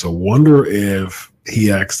 okay, so wonder if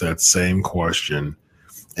he asked that same question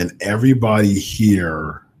and everybody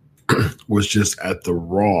here was just at the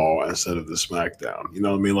Raw instead of the SmackDown. You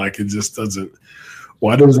know what I mean? Like, it just doesn't.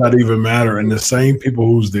 Why does that even matter? And the same people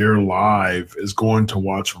who's there live is going to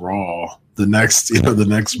watch Raw the next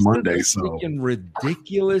Monday. So freaking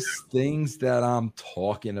ridiculous things that I'm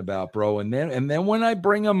talking about, bro. And then when I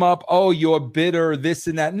bring them up, oh, you're bitter, this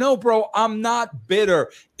and that. No, bro, I'm not bitter.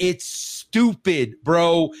 It's stupid,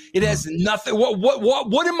 bro. It has nothing.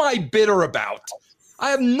 What am I bitter about? I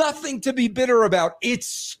have nothing to be bitter about. It's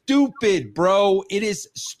stupid, bro. It is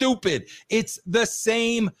stupid. It's the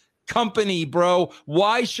same company, bro.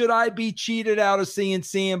 Why should I be cheated out of seeing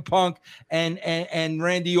CM Punk and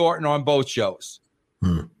Randy Orton on both shows?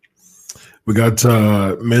 We got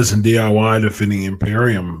Miz and DIY defending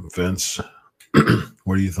Imperium, Vince.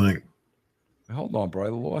 What do you think? Hold on, bro. I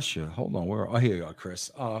lost you. Hold on. Here you are, Chris.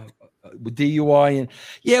 With DUI and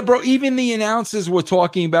yeah, bro. Even the announcers were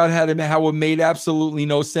talking about how it made absolutely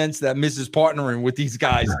no sense that Miz is partnering with these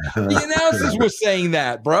guys. The announcers were saying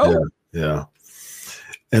that, bro. Yeah.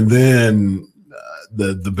 And then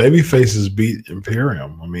the baby faces beat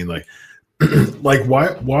Imperium. I mean, like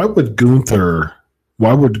why would Gunther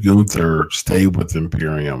stay with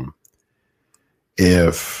Imperium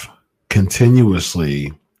if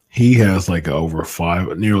continuously he has like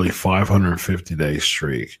nearly 550 day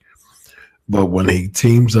streak, but when he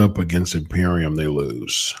teams up against Imperium, they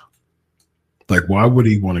lose. Like, why would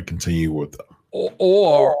he want to continue with them?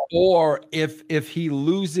 Or if he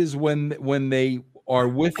loses when they are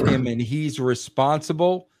with him and he's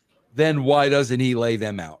responsible, then why doesn't he lay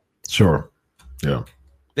them out? Sure. Yeah.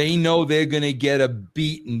 They know they're gonna get a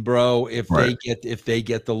beating, bro. If they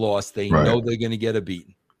get the loss, they know they're gonna get a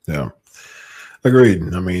beating. Yeah. Agreed.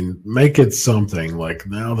 I mean, make it something. Like,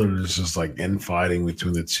 now there's just like infighting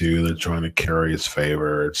between the two. They're trying to carry his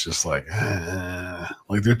favor. It's just like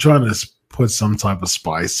they're trying to put some type of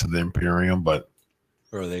spice to the Imperium, but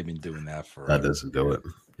they've been doing that forever. That doesn't do it.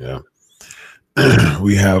 Yeah.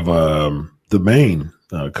 We have the main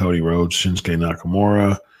Cody Rhodes, Shinsuke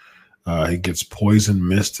Nakamura. He gets poison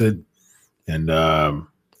misted, and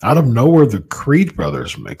out of nowhere, the Creed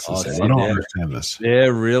brothers makes this. I don't understand this.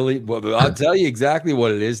 They're really. Well, I'll tell you exactly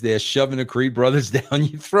what it is. They're shoving the Creed brothers down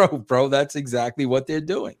your throat, bro. That's exactly what they're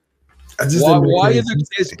doing.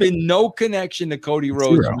 There's been no connection to Cody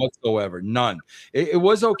Rhodes whatsoever. None. It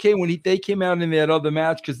was okay when they came out in that other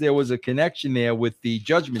match because there was a connection there with the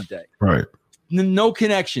Judgment Day. Right. No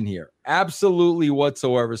connection here. Absolutely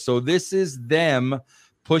whatsoever. So this is them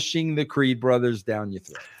pushing the Creed brothers down your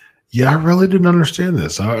throat. Yeah, I really didn't understand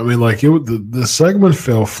this. I mean, like, the segment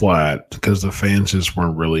fell flat because the fans just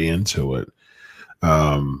weren't really into it.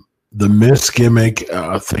 The Miss gimmick,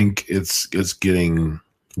 I think it's getting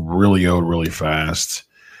really old really fast.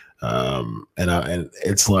 And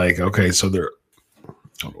it's like, okay, so they're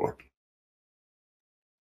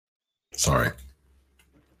sorry.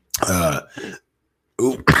 Uh,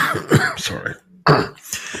 ooh, sorry.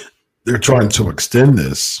 They're trying to extend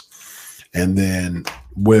this, and then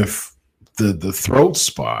with the throat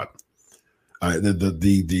spot,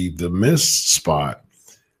 the missed spot.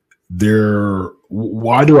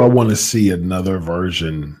 Why do I want to see another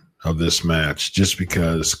version of this match just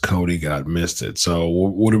because Cody got missed it? So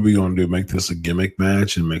what are we going to do? Make this a gimmick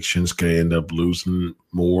match and make Shinsuke end up losing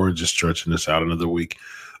more and just stretching this out another week?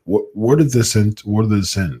 Where did this end? Where did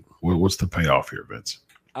this end? What's the payoff here, Vince?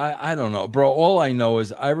 I don't know, bro. All I know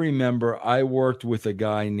is I remember I worked with a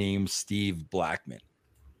guy named Steve Blackman.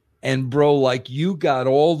 And bro, like you got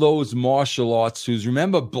all those martial arts who's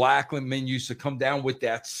remember Blackman used to come down with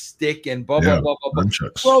that stick and blah, blah, blah, blah, blah.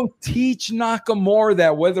 Bro, teach Nakamura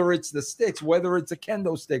that, whether it's the sticks, whether it's a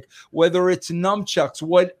kendo stick, whether it's nunchucks,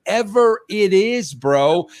 whatever it is,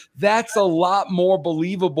 bro, that's a lot more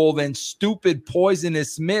believable than stupid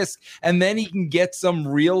poisonous mist. And then he can get some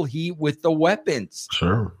real heat with the weapons.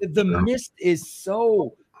 Sure. The mist is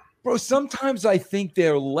so... Bro, sometimes I think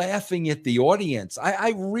they're laughing at the audience.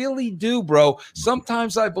 I really do, bro.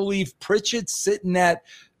 Sometimes I believe Pritchard's sitting at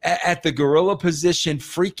the gorilla position,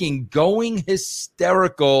 freaking going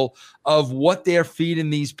hysterical of what they're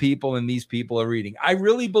feeding these people and these people are eating. I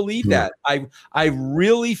really believe that. I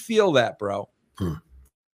really feel that, bro.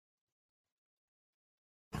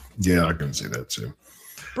 Yeah, I can see that too.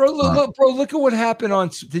 Bro, look at what happened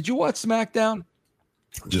on. Did you watch SmackDown?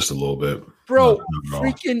 Just a little bit. Bro,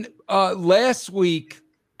 freaking last week,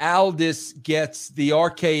 Aldis gets the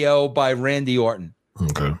RKO by Randy Orton.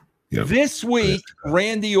 Okay. Yep. This week,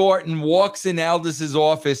 Randy Orton walks in Aldis's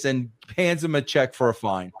office and hands him a check for a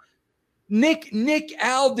fine. Nick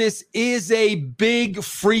Aldis is a big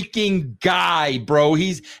freaking guy, bro.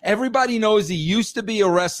 Everybody knows he used to be a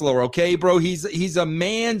wrestler, okay, bro? He's a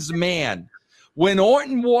man's man. When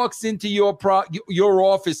Orton walks into your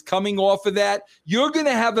office coming off of that, you're going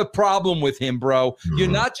to have a problem with him, bro. You're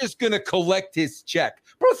not just going to collect his check.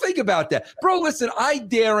 Bro, think about that. Bro, listen, I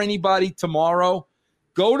dare anybody tomorrow,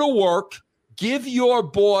 go to work, give your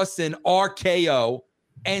boss an RKO,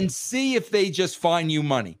 and see if they just fine you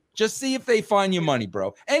money. Just see if they fine you money,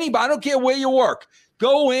 bro. Anybody, I don't care where you work.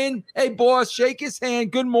 Go in, hey, boss, shake his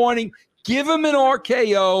hand, good morning, give him an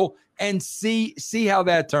RKO, and see how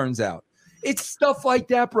that turns out. It's stuff like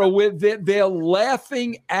that, bro, where they're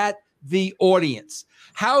laughing at the audience.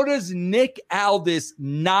 How does Nick Aldis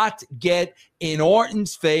not get in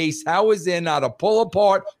Orton's face? How is there not a pull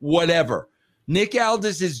apart? Whatever. Nick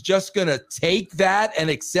Aldis is just going to take that and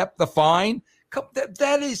accept the fine?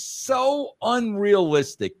 That is so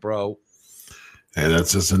unrealistic, bro. And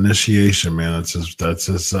that's his initiation, man. That's his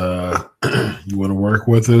you want to work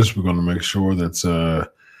with us? We're going to make sure that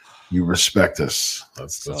you respect us.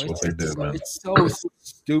 That's what they did, man. It's so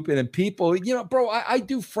stupid. And people, bro, I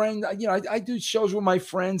do friends, I do shows with my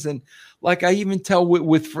friends. And like, I even tell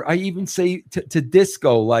I even say to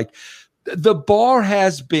Disco, like, the bar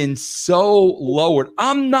has been so lowered.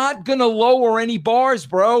 I'm not going to lower any bars,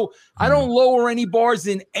 bro. I don't lower any bars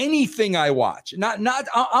in anything I watch.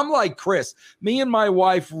 I'm like Chris. Me and my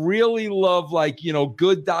wife really love, like,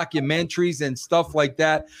 good documentaries and stuff like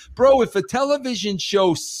that. Bro, if a television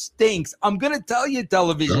show stinks, I'm going to tell you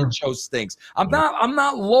television show stinks. I'm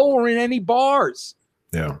not lowering any bars.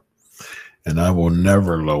 Yeah. And I will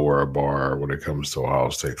never lower a bar when it comes to Ohio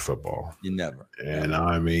State football. You never. And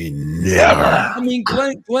I mean, never. I mean,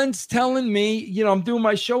 Glenn's telling me, I'm doing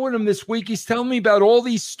my show with him this week. He's telling me about all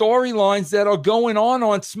these storylines that are going on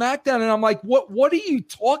SmackDown. And I'm like, what are you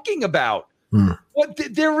talking about?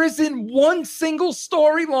 There isn't one single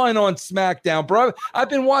storyline on SmackDown, bro. I've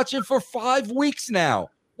been watching for 5 weeks now.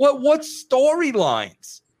 What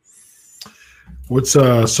storylines? What's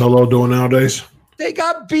Solo doing nowadays? They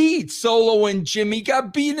got beat. Solo and Jimmy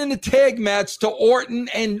got beat in a tag match to Orton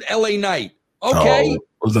and LA Knight. Okay.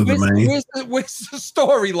 Was that the main? Where's the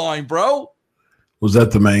storyline, bro? Was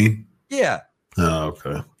that the main? Yeah. Oh,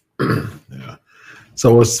 okay. Yeah.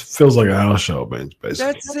 So it feels like a house show, basically.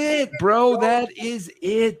 That's it, bro. That is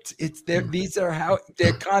it. It's these are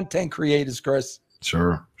they're content creators, Chris.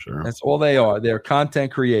 Sure. That's all they are. They're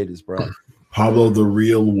content creators, bro. Pablo the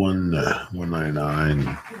Real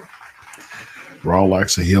 199. Raw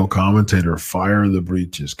likes a heel commentator. Fire the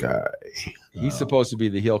breeches guy. He's supposed to be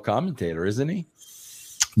the heel commentator, isn't he?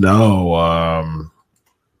 No.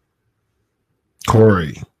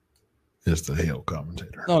 Corey is the heel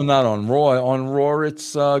commentator. No, not on Raw. On Raw,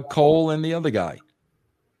 it's Cole and the other guy.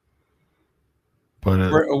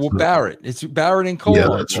 But Barrett. It's Barrett and Cole.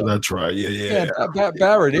 Yeah, that's right. Yeah.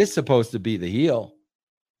 Barrett is supposed to be the heel.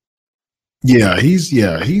 Yeah, he's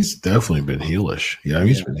definitely been heelish. Yeah,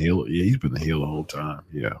 he's been heel. Yeah, he's been the heel the whole time.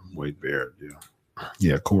 Yeah, Wade Barrett.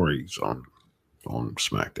 Yeah, Corey's on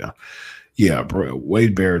SmackDown. Yeah, bro,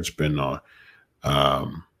 Wade Barrett's been on.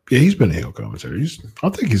 Yeah, he's been a heel commentator. I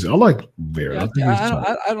like Barrett. Yeah, I think he's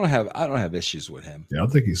solid. I don't have issues with him. Yeah, I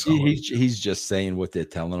think he's solid. He's just saying what they're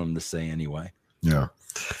telling him to say anyway. Yeah.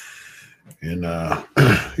 And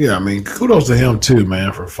yeah, I mean, kudos to him too,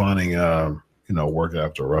 man, for finding work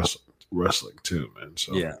after wrestling too, man.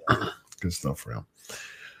 So yeah, good stuff for him.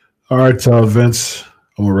 All right, Vince,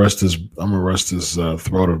 I'm gonna rest this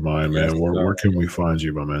throat of mine, man. Where can we find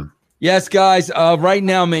you, my man? Yes, guys. Right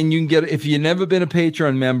now, man, you can get, if you've never been a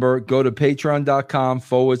Patreon member, go to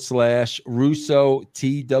patreon.com/Russo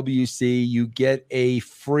TWC. You get a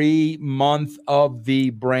free month of the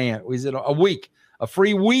brand. Is it a week? A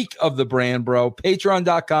free week of the brand, bro.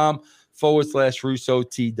 Patreon.com/Russo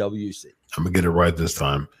TWC. I'm going to get it right this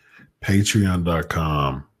time.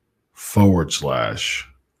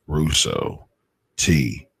 Patreon.com/Russo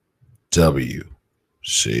TWC.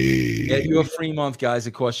 Get you a free month, guys.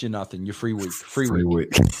 It costs you nothing. Your free week. Free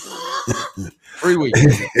week. Free week.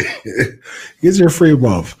 Get your free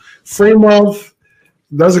month. Free month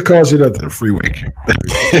doesn't cost you nothing. Free week.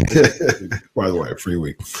 By the way, free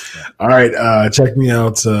week. All right. Check me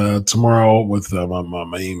out tomorrow with my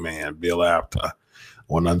main man, Bill Apta,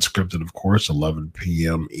 on Unscripted, of course, 11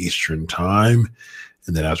 p.m. Eastern time.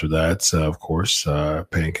 And then after that, of course,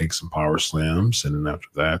 pancakes and power slams. And then after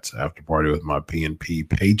that, after party with my PNP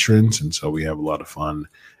patrons. And so we have a lot of fun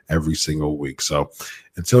every single week. So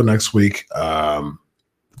until next week,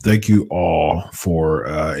 thank you all for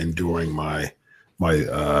enduring my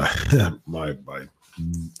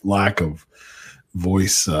lack of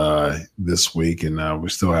voice this week. And we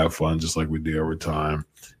still have fun just like we do every time.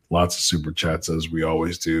 Lots of super chats as we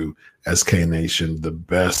always do. SK Nation, the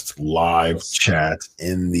best live chat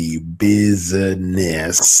in the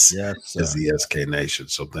business is the SK Nation.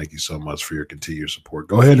 So thank you so much for your continued support.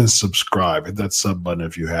 Go ahead and subscribe. Hit that sub button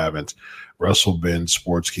if you haven't. Russell Ben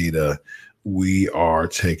Sportskeeda, we are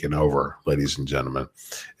taking over, ladies and gentlemen.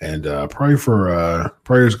 And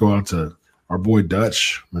prayers go out to our boy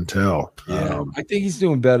Dutch Mantel. Yeah, I think he's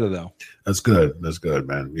doing better though. That's good. That's good,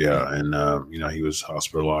 man. Yeah, and he was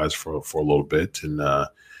hospitalized for a little bit, and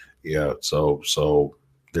so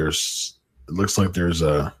it looks like there's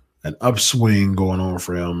an upswing going on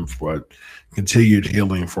for him, but continued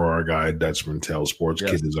healing for our guy Dutch Mantel, Sports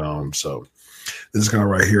Kid is on. So this guy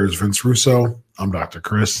right here is Vince Russo. I'm Dr.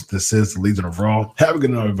 Chris. This is the Legion of Raw. Have a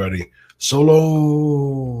good night, everybody.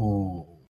 Solo.